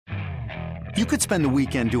You could spend the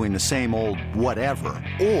weekend doing the same old whatever,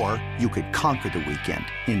 or you could conquer the weekend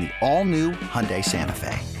in the all-new Hyundai Santa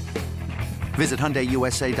Fe. Visit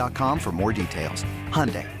HyundaiUSA.com for more details.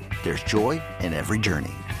 Hyundai, there's joy in every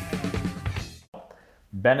journey.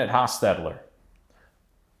 Bennett Hostetler.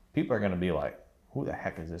 People are going to be like, who the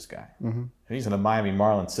heck is this guy? Mm-hmm. He's in the Miami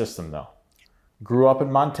Marlins system, though. Grew up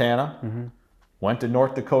in Montana, went to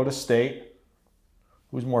North Dakota State.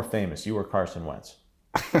 Who's more famous, you or Carson Wentz?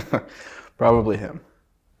 Probably him,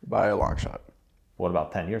 by a long shot. What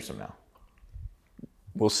about 10 years from now?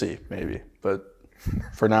 We'll see, maybe. But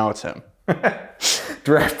for now, it's him.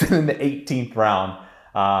 Drafted in the 18th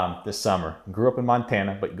round this summer. Grew up in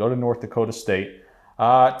Montana, but you go to North Dakota State.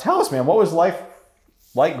 Tell us, man, what was life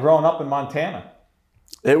like growing up in Montana?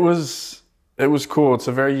 It was cool. It's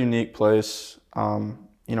a very unique place.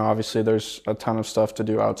 Obviously there's a ton of stuff to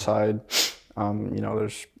do outside.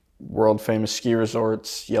 There's world famous ski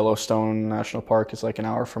resorts. Yellowstone National Park is like an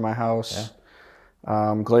hour from my house.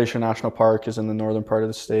 Yeah. Glacier National Park is in the northern part of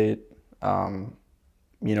the state.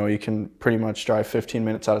 You can pretty much drive 15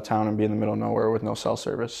 minutes out of town and be in the middle of nowhere with no cell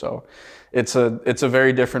service. So it's a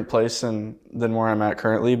very different place than where I'm at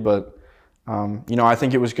currently. But, I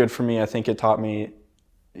think it was good for me. I think it taught me,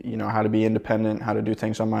 how to be independent, how to do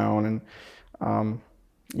things on my own. And,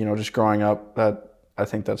 just growing up, I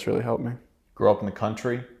think that's really helped me. Grew up in the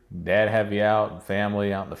country? Dad have you out,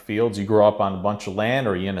 family out in the fields? You grew up on a bunch of land,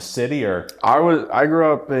 or are you in a city? Or I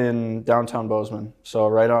grew up in downtown Bozeman, so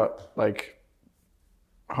right up like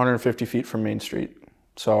 150 feet from Main Street.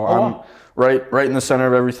 So I'm right in the center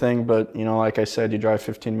of everything. But like I said, you drive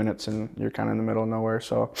 15 minutes and you're kind of in the middle of nowhere.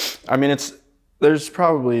 So I mean, there's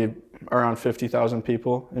probably around 50,000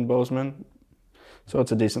 people in Bozeman, so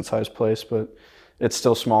it's a decent sized place, but it's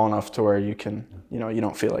still small enough to where you can, you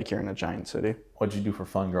don't feel like you're in a giant city. What'd you do for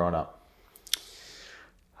fun growing up?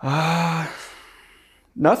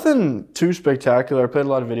 Nothing too spectacular. I played a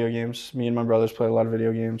lot of video games. Me and my brothers played a lot of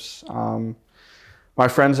video games. My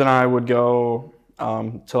friends and I would go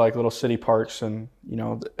to like little city parks, and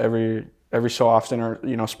every so often,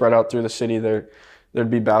 or spread out through the city,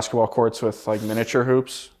 there'd be basketball courts with like miniature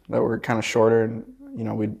hoops that were kind of shorter, and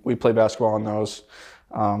we'd play basketball on those.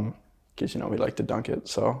 Because we like to dunk it.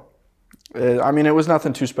 So, it was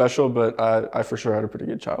nothing too special, but I for sure had a pretty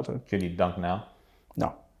good childhood. Can you dunk now?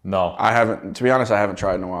 No. I haven't. To be honest, I haven't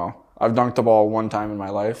tried in a while. I've dunked the ball one time in my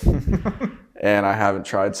life, and I haven't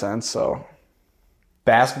tried since. So,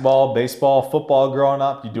 basketball, baseball, football growing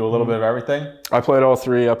up, you do a little bit of everything? I played all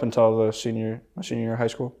three up until my senior year of high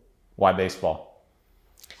school. Why baseball?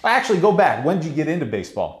 Actually, go back. When did you get into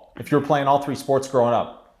baseball? If you were playing all three sports growing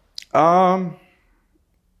up?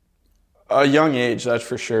 A young age, that's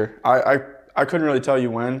for sure. I couldn't really tell you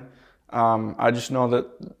when. I just know that,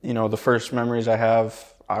 the first memories I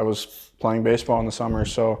have, I was playing baseball in the summer.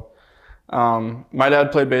 So my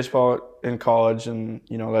dad played baseball in college, and,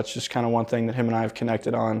 that's just kind of one thing that him and I have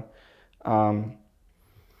connected on.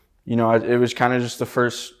 It was kind of just the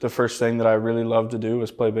first thing that I really loved to do was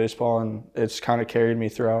play baseball, and it's kind of carried me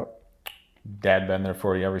throughout. Dad been there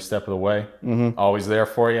for you every step of the way? Mm-hmm. Always there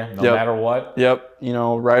for you, no matter what? Yep.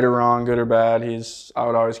 Right or wrong, good or bad, I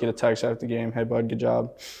would always get a text after the game, hey bud, good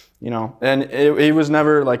job. And he was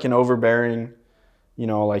never like an overbearing,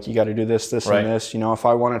 like you got to do this, right. And this. If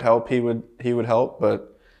I wanted help, he would help,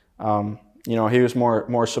 but he was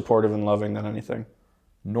more supportive and loving than anything.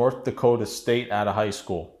 North Dakota State out of high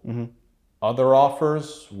school. Mm-hmm. Other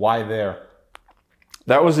offers, why there?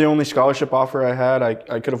 That was the only scholarship offer I had.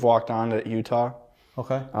 I could have walked on to Utah.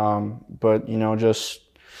 Okay. But, just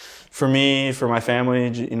for me, for my family,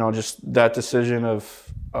 just that decision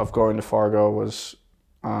of going to Fargo was,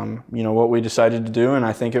 what we decided to do. And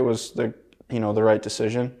I think it was the right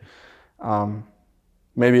decision.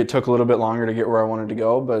 Maybe it took a little bit longer to get where I wanted to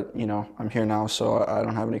go, but, I'm here now, so I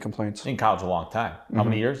don't have any complaints. In college a long time. How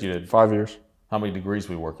many years you did? 5 years. How many degrees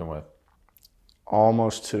were you working with?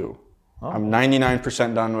 Almost 2. Oh. I'm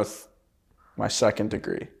 99% done with my second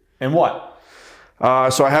degree. In what?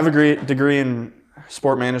 So I have a degree in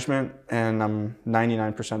sport management, and I'm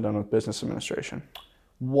 99% done with business administration.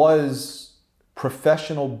 Was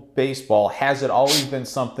professional baseball, has it always been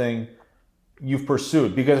something you've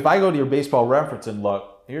pursued? Because if I go to your baseball reference and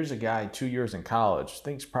look, here's a guy 2 years in college,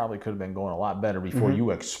 things probably could have been going a lot better before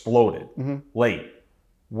you exploded late.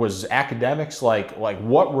 Was academics like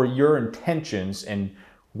what were your intentions, and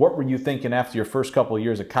what were you thinking after your first couple of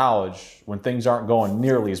years of college when things aren't going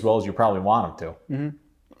nearly as well as you probably want them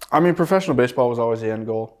to? Professional baseball was always the end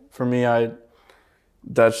goal. For me,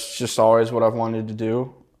 that's just always what I've wanted to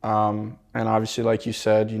do. And obviously, like you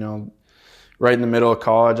said, right in the middle of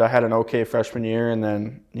college. I had an okay freshman year, and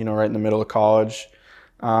then, right in the middle of college,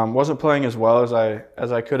 wasn't playing as well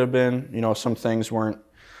as I could have been. Some things weren't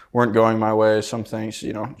going my way. Some things,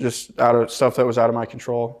 just out of stuff that was out of my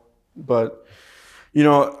control. But,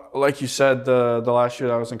 like you said, the last year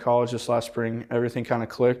that I was in college, this last spring, everything kind of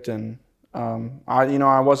clicked, and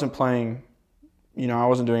I wasn't playing. I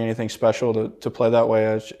wasn't doing anything special to play that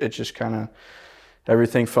way. It just kind of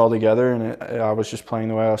everything fell together, and I was just playing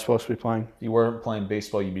the way I was supposed to be playing. If you weren't playing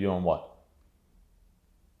baseball, you'd be doing what?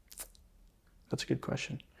 That's a good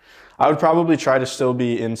question. I would probably try to still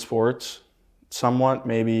be in sports somewhat,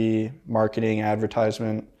 maybe marketing,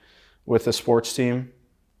 advertisement with a sports team.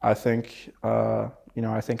 I think, I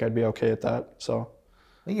think I'd be okay at that. So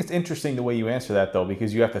I think it's interesting the way you answer that, though,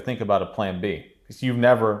 because you have to think about a plan B. Because you've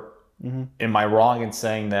never, am I wrong in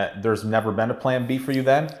saying that there's never been a plan B for you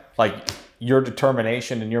then? Like your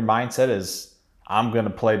determination and your mindset is, I'm going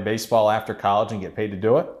to play baseball after college and get paid to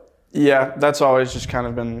do it? Yeah, that's always just kind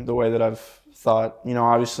of been the way that I've thought.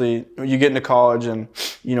 Obviously you get into college and,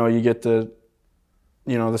 you get the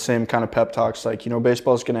same kind of pep talks like,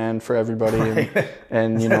 baseball's going to end for everybody. Right.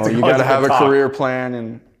 And you got to have a career plan.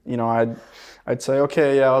 And, I'd say,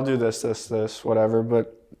 okay, yeah, I'll do this, whatever.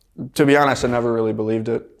 But to be honest, I never really believed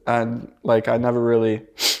it. And I never really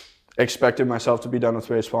expected myself to be done with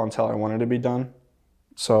baseball until I wanted to be done.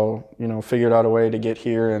 So, figured out a way to get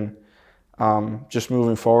here, and just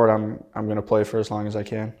moving forward, I'm going to play for as long as I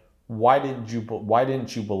can. Why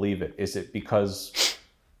didn't you believe it? Is it because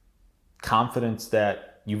confidence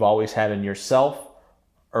that you've always had in yourself,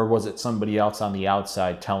 or was it somebody else on the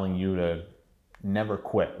outside telling you to never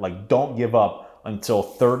quit? Like, don't give up until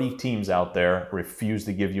 30 teams out there refuse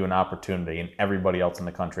to give you an opportunity and everybody else in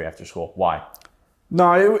the country after school. Why?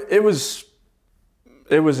 No, it was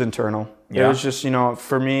internal. Yeah. It was just,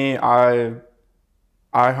 for me, I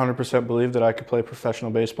 100% believed that I could play professional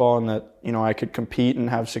baseball and that, I could compete and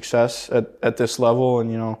have success at this level.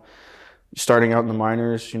 And, starting out in the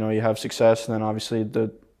minors, you have success, and then obviously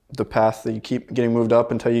the path that you keep getting moved up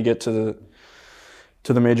until you get to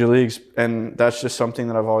the major leagues. And that's just something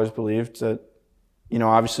that I've always believed, that,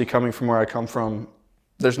 obviously coming from where I come from,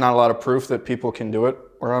 there's not a lot of proof that people can do it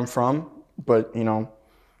where I'm from. But,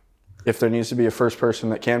 if there needs to be a first person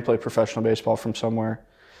that can play professional baseball from somewhere,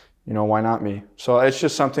 why not me? So it's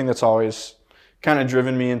just something that's always kind of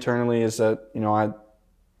driven me internally, is that, I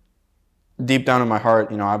deep down in my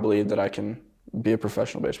heart, I believe that I can be a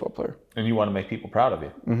professional baseball player. And you want to make people proud of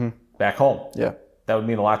you. Back home. Yeah. That would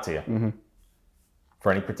mean a lot to you.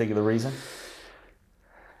 For any particular reason?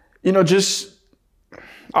 Just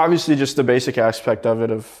obviously just the basic aspect of it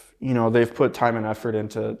of, they've put time and effort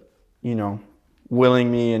into,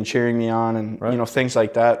 willing me and cheering me on and, right. Things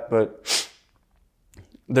like that. But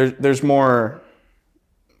there's more,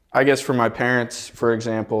 I guess, for my parents, for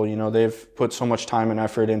example, they've put so much time and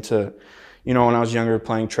effort into, when I was younger,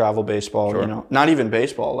 playing travel baseball, sure. Not even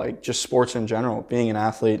baseball, like just sports in general, being an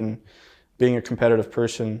athlete and being a competitive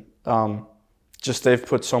person. Just they've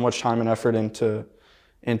put so much time and effort into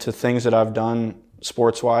things that I've done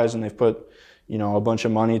sports-wise, and they've put, a bunch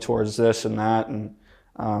of money towards this and that. And,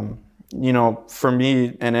 for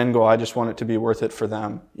me, an end goal, I just want it to be worth it for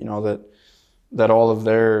them, that all of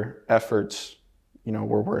their efforts,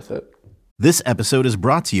 were worth it. This episode is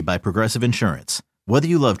brought to you by Progressive Insurance. Whether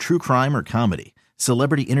you love true crime or comedy,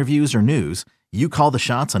 celebrity interviews or news, you call the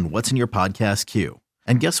shots on what's in your podcast queue.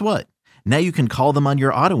 And guess what? Now you can call them on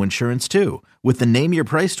your auto insurance too, with the Name Your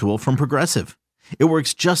Price tool from Progressive. It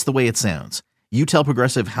works just the way it sounds. You tell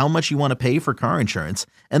Progressive how much you want to pay for car insurance,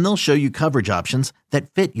 and they'll show you coverage options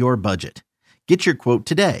that fit your budget. Get your quote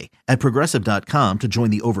today at Progressive.com to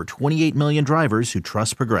join the over 28 million drivers who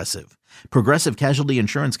trust Progressive. Progressive Casualty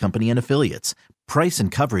Insurance Company and Affiliates. Price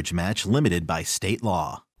and coverage match limited by state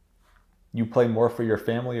law. You play more for your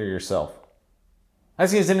family or yourself? I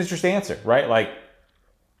think it's an interesting answer, right? Like,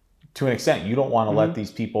 to an extent, you don't want to let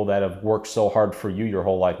these people that have worked so hard for you your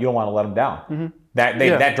whole life, you don't want to let them down.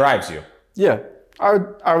 That drives you. Yeah,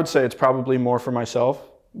 I would say it's probably more for myself,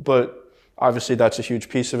 but obviously that's a huge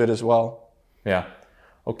piece of it as well. Yeah.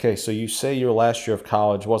 Okay, so you say your last year of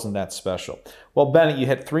college wasn't that special. Well, Bennett, you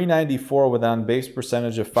hit .394 with an on-base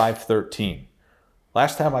percentage of .513.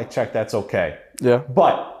 Last time I checked, that's okay. Yeah.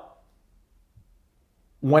 But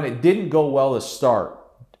when it didn't go well to start,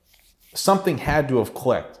 something had to have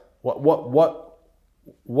clicked. What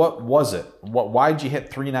was it? Why'd you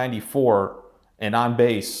hit .394 and on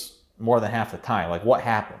base more than half the time? Like, what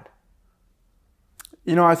happened?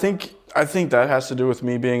 I think that has to do with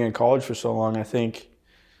me being in college for so long. I think,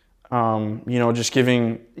 just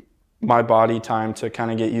giving my body time to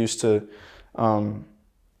kind of get used to,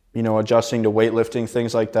 adjusting to weightlifting,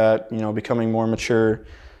 things like that, becoming more mature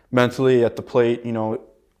mentally at the plate.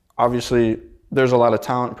 Obviously there's a lot of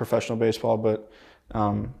talent in professional baseball, but,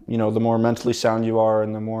 the more mentally sound you are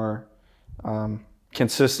and the more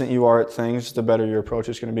consistent you are at things, the better your approach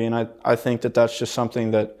is going to be. And I think that that's just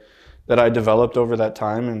something that I developed over that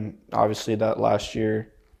time. And obviously that last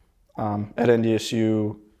year at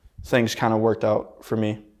NDSU, things kind of worked out for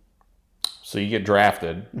me. So you get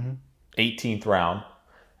drafted, 18th round.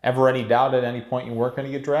 Ever any doubt at any point you weren't going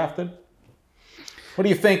to get drafted? What are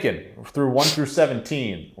you thinking? Through 1 through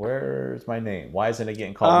 17, where's my name? Why isn't it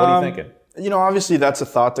getting called? What are you thinking? Obviously that's a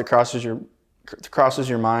thought that crosses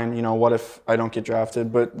your mind. What if I don't get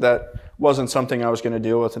drafted? But that wasn't something I was going to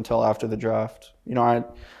deal with until after the draft.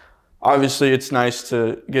 Obviously it's nice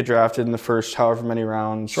to get drafted in the first however many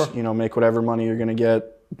rounds. Sure. Make whatever money you're going to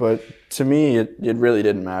get. But to me, it really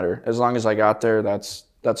didn't matter. As long as I got there, that's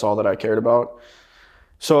all that I cared about.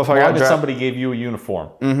 So if I got drafted, somebody gave you a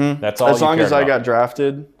uniform, that's all. As long as I got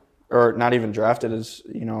drafted, or not even drafted, as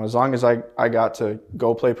long as I got to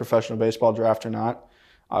go play professional baseball, draft or not,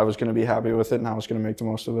 I was going to be happy with it, and I was going to make the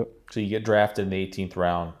most of it. So you get drafted in the 18th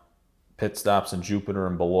round, pit stops in Jupiter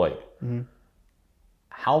and Beloit.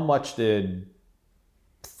 How much did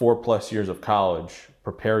 4+ years of college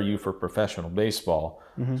prepare you for professional baseball?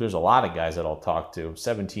 So there's a lot of guys that I'll talk to.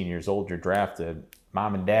 17 years old, you're drafted.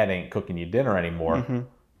 Mom and dad ain't cooking you dinner anymore.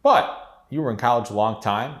 But you were in college a long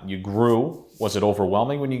time. You grew. Was it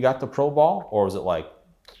overwhelming when you got to pro ball? Or was it like,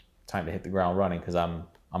 time to hit the ground running because I'm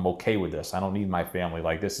okay with this. I don't need my family.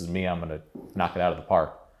 Like, this is me. I'm going to knock it out of the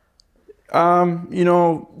park.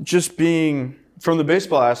 Just being from the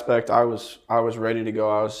baseball aspect, I was ready to go.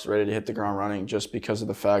 I was ready to hit the ground running just because of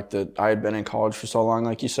the fact that I had been in college for so long.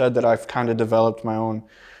 Like you said, that I've kind of developed my own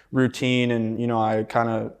routine, and I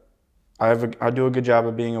do a good job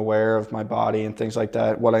of being aware of my body and things like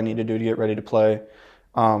that, what I need to do to get ready to play.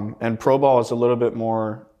 And pro ball is a little bit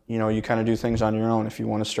more, you kind of do things on your own. If you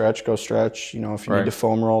want to stretch, go stretch. If you need to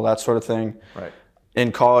foam roll, that sort of thing. Right.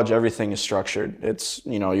 In college, everything is structured. It's,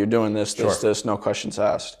 you're doing this, this, no questions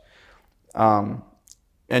asked.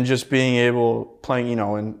 And just being able,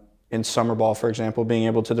 playing, in summer ball, for example, being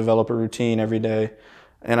able to develop a routine every day.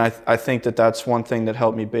 And I think that that's one thing that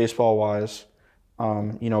helped me baseball-wise,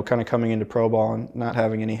 kind of coming into pro ball and not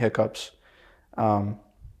having any hiccups.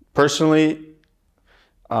 Personally,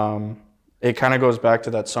 it kind of goes back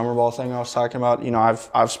to that summer ball thing I was talking about.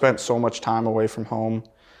 I've spent so much time away from home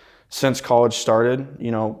since college started.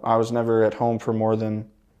 I was never at home for more than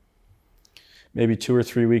maybe 2 or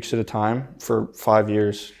 3 weeks at a time for 5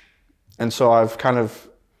 years. And so I've kind of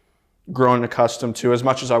grown accustomed to, as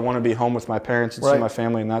much as I want to be home with my parents and see my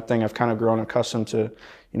family and that thing, I've kind of grown accustomed to,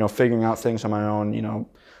 figuring out things on my own.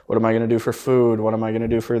 What am I going to do for food? What am I going to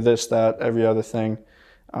do for this, that, every other thing?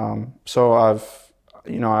 So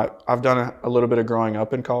I've done a little bit of growing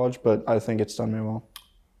up in college, but I think it's done me well.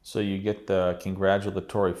 So you get the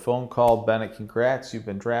congratulatory phone call. Bennett, congrats. You've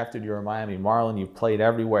been drafted. You're a Miami Marlin. You've played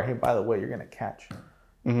everywhere. Hey, by the way, you're going to catch.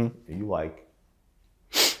 Are you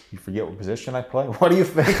you forget what position I play? What are you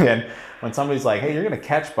thinking when somebody's like, hey, you're going to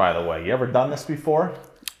catch, by the way? You ever done this before?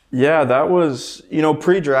 Yeah, that was,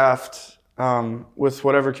 pre-draft, with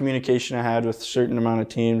whatever communication I had with a certain amount of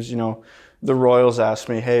teams, the Royals asked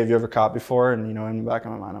me, hey, have you ever caught before? And, in the back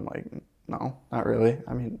of my mind, I'm like, no, not really.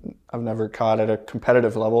 I mean, I've never caught at a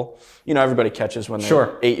competitive level. Everybody catches when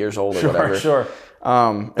they're 8 years old or whatever. Sure.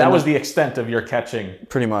 That was the extent of your catching.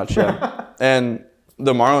 Pretty much, yeah. And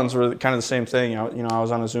the Marlins were kind of the same thing. I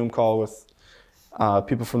was on a Zoom call with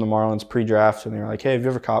people from the Marlins pre-draft, and they were like, hey, have you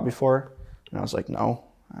ever caught before? And I was like, no.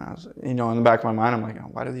 And I was, in the back of my mind, I'm like, oh,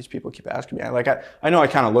 why do these people keep asking me? I know I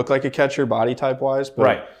kind of look like a catcher body type-wise,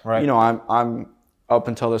 but right. I'm up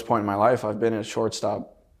until this point in my life, I've been a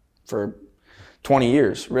shortstop for 20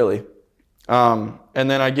 years, really. And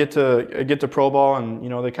then I get to pro ball, and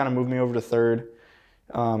they kind of moved me over to third,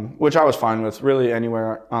 which I was fine with. Really,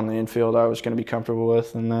 anywhere on the infield, I was going to be comfortable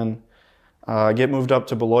with. And then I get moved up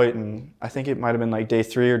to Beloit, and I think it might have been like day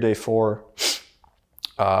 3 or day 4.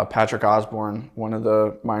 Patrick Osborne, one of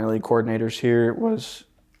the minor league coordinators here, was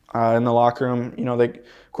in the locker room. The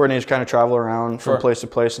coordinators kind of travel around from place to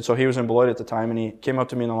place, and so he was in Beloit at the time, and he came up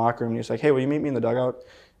to me in the locker room, and he was like, hey, will you meet me in the dugout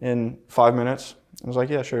in 5 minutes? I was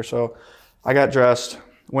like, yeah, sure. So I got dressed,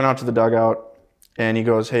 went out to the dugout, and he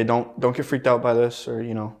goes, hey, don't get freaked out by this, or,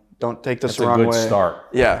 don't take this the wrong way. That's a good start.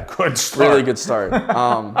 Yeah. Good start. Really good start.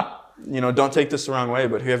 Don't take this the wrong way,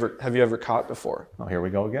 but have you ever caught before? Oh, here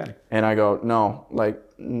we go again. And I go, no,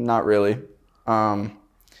 not really. And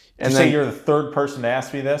you say you're the third person to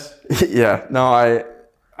ask me this? Yeah. No, I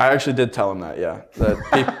I actually did tell him that, yeah.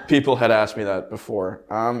 That people had asked me that before.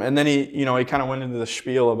 And then he kind of went into the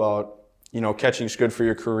spiel about, catching is good for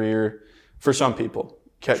your career for some people.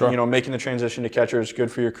 Sure. Making the transition to catcher is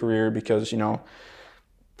good for your career because,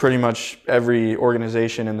 pretty much every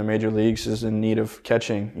organization in the major leagues is in need of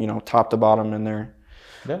catching, top to bottom in their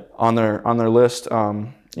on their list.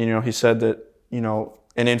 He said that,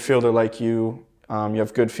 an infielder like you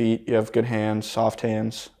have good feet, you have good hands, soft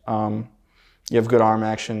hands, you have good arm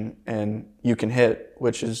action, and you can hit,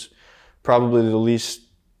 which is probably the least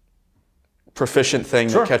proficient thing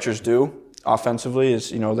that catchers do offensively is,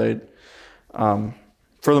 they,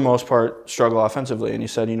 for the most part, struggle offensively. And he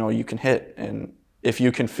said, you can hit. And if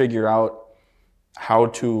you can figure out how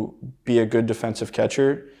to be a good defensive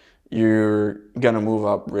catcher, you're going to move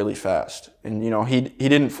up really fast. And, he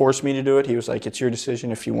didn't force me to do it. He was like, it's your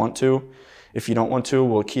decision if you want to. If you don't want to,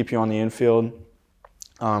 we'll keep you on the infield,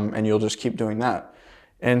 and you'll just keep doing that.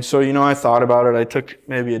 And so, I thought about it. I took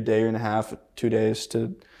maybe a day and a half, 2 days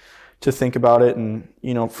to think about it. And,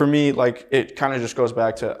 for me, like, it kind of just goes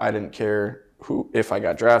back to I didn't care if I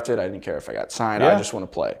got drafted. I didn't care if I got signed. I just want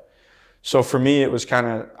to play. So for me, it was kind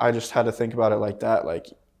of, I just had to think about it like that. Like,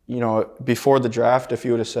 before the draft, if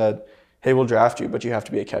you would have said, hey, we'll draft you, but you have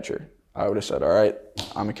to be a catcher, I would have said, all right,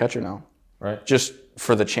 I'm a catcher now. Right. Just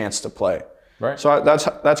for the chance to play. Right. So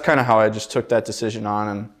that's kind of how I just took that decision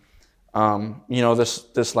on. And,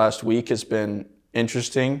 this last week has been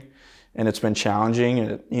interesting and it's been challenging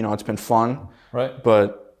and, it's been fun. Right.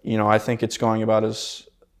 But, I think it's going about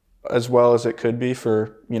as well as it could be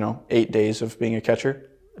for, 8 days of being a catcher.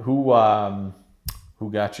 Who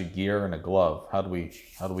got you gear and a glove? How do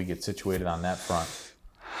we get situated on that front?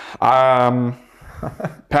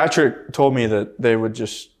 Patrick told me that they would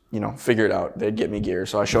just, figure it out. They'd get me gear.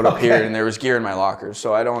 So I showed up here and there was gear in my locker.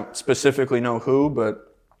 So I don't specifically know who,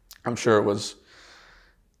 but I'm sure it was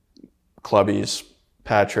Clubbies,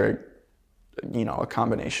 Patrick, a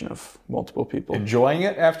combination of multiple people. Enjoying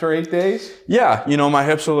it after 8 days? Yeah. My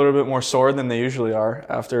hips are a little bit more sore than they usually are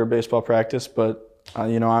after baseball practice, but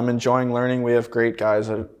I'm enjoying learning. We have great guys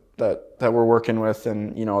that we're working with,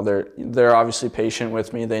 and they're obviously patient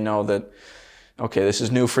with me. They know that, okay, this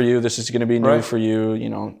is new for you. This is going to be new for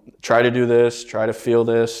you. Try to do this. Try to feel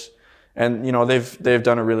this, and they've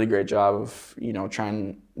done a really great job of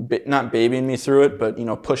trying not babying me through it, but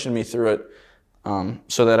pushing me through it,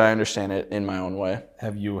 so that I understand it in my own way.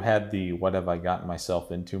 Have you had the "what have I gotten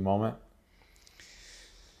myself into" moment?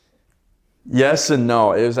 Yes and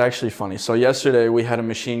no. It was actually funny. So yesterday we had a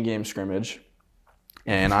machine game scrimmage,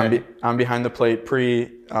 and I'm behind the plate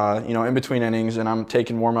in between innings, and I'm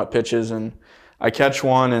taking warm-up pitches, and I catch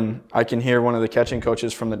one, and I can hear one of the catching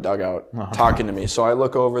coaches from the dugout talking to me. So I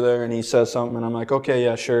look over there, and he says something, and I'm like, okay,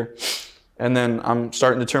 yeah, sure. And then I'm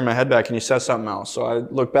starting to turn my head back, and he says something else. So I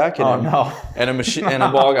look back at him, and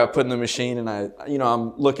a ball got put in the machine, and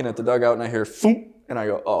I'm looking at the dugout, and I hear "foom," and I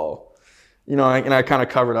go, oh. And I kind of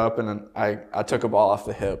covered up, and then I took a ball off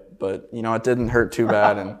the hip, but it didn't hurt too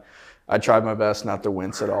bad, and I tried my best not to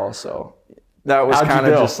wince at all. So that was kind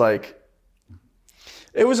of just like,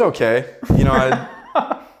 it was okay.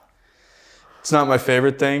 It's not my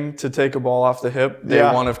favorite thing to take a ball off the hip day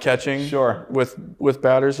one of catching. Sure. With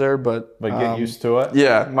batters there, but get used to it.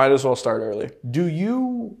 Yeah, might as well start early. Do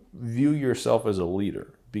you view yourself as a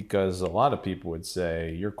leader? Because a lot of people would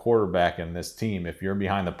say you're quarterbacking this team if you're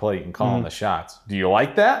behind the plate and calling the shots. Do you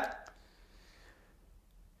like that?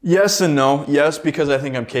 Yes and no. Yes, because I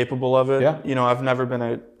think I'm capable of it. Yeah. I've never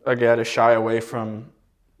been a guy to shy away from,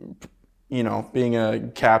 being a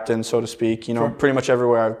captain, so to speak. Pretty much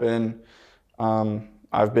everywhere I've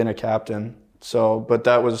been a captain. So, but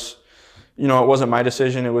that was, it wasn't my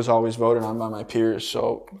decision. It was always voted on by my peers.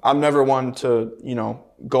 So I'm never one to,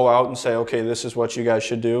 go out and say, okay, this is what you guys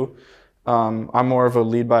should do. I'm more of a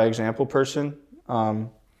lead by example person.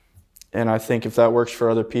 And I think if that works for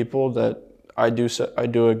other people, that I do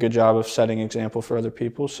a good job of setting example for other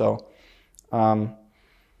people. So, as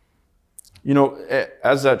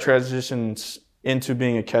that transitions into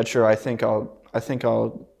being a catcher, I think I'll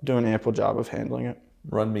do an ample job of handling it.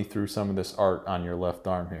 Run me through some of this art on your left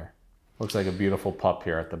arm here. Looks like a beautiful pup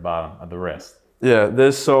here at the bottom of the wrist. Yeah,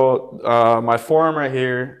 my forearm right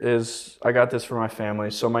here I got this for my family.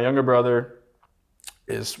 So my younger brother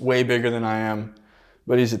is way bigger than I am,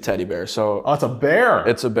 but he's a teddy bear. So it's a bear.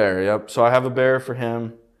 It's a bear, yep. So I have a bear for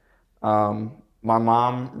him. My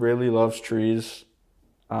mom really loves trees.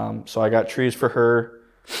 So I got trees for her.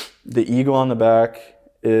 The eagle on the back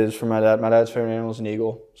is for my dad. My dad's favorite animal is an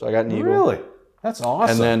eagle. So I got an eagle. Really? That's awesome.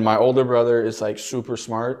 And then my older brother is like super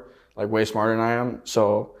smart, like way smarter than I am.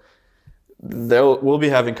 So we'll be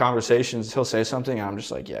having conversations. He'll say something, and I'm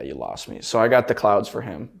just like, yeah, you lost me. So I got the clouds for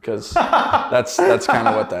him because that's kind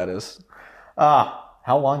of what that is.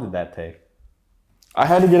 How long did that take? I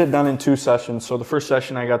had to get it done in 2 sessions. So the first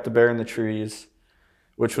session, I got the bear in the trees,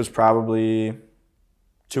 which was probably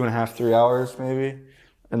 2.5, 3 hours maybe.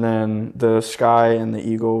 And then the sky and the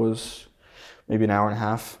eagle was maybe an hour and a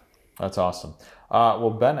half. That's awesome.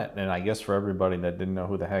 Well, Bennett, and I guess for everybody that didn't know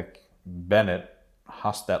who the heck Bennett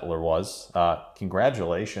Hostetler was,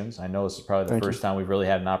 congratulations. I know this is probably the first time we've really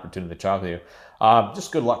had an opportunity to talk with you.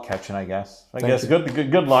 Just good luck catching, I guess.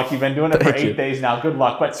 Good luck. You've been doing it for 8 days now. Good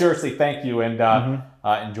luck. But seriously, thank you, and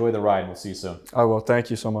enjoy the ride. We'll see you soon. I will. Thank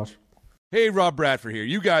you so much. Hey, Rob Bradford here.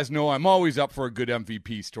 You guys know I'm always up for a good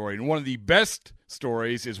MVP story, and one of the best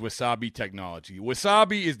stories is Wasabi Technology.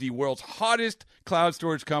 Wasabi is the world's hottest cloud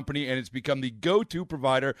storage company, and it's become the go-to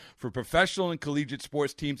provider for professional and collegiate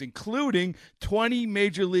sports teams, including 20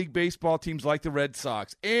 Major League Baseball teams like the Red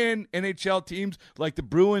Sox and NHL teams like the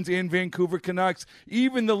Bruins and Vancouver Canucks.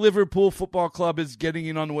 Even the Liverpool Football Club is getting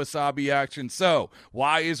in on the Wasabi action. So,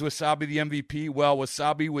 why is Wasabi the MVP? Well,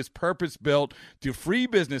 Wasabi was purpose-built to free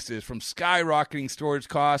businesses from skyrocketing storage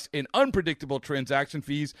costs and unpredictable transaction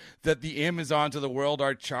fees that the Amazons of the world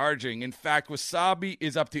are charging. In fact, Wasabi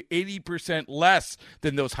is up to 80% less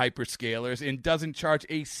than those hyperscalers and doesn't charge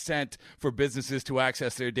a cent for businesses to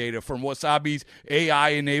access their data. From Wasabi's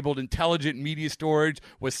AI-enabled intelligent media storage,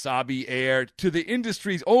 Wasabi Air, to the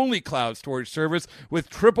industry's only cloud storage service with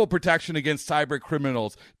triple protection against cyber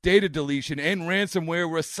criminals, data deletion, and ransomware,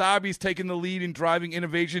 Wasabi's taken the lead in driving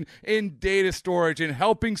innovation in data storage and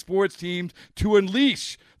helping sports teams to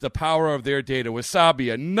unleash the power of their data.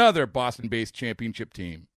 Wasabi, another Boston-based championship team.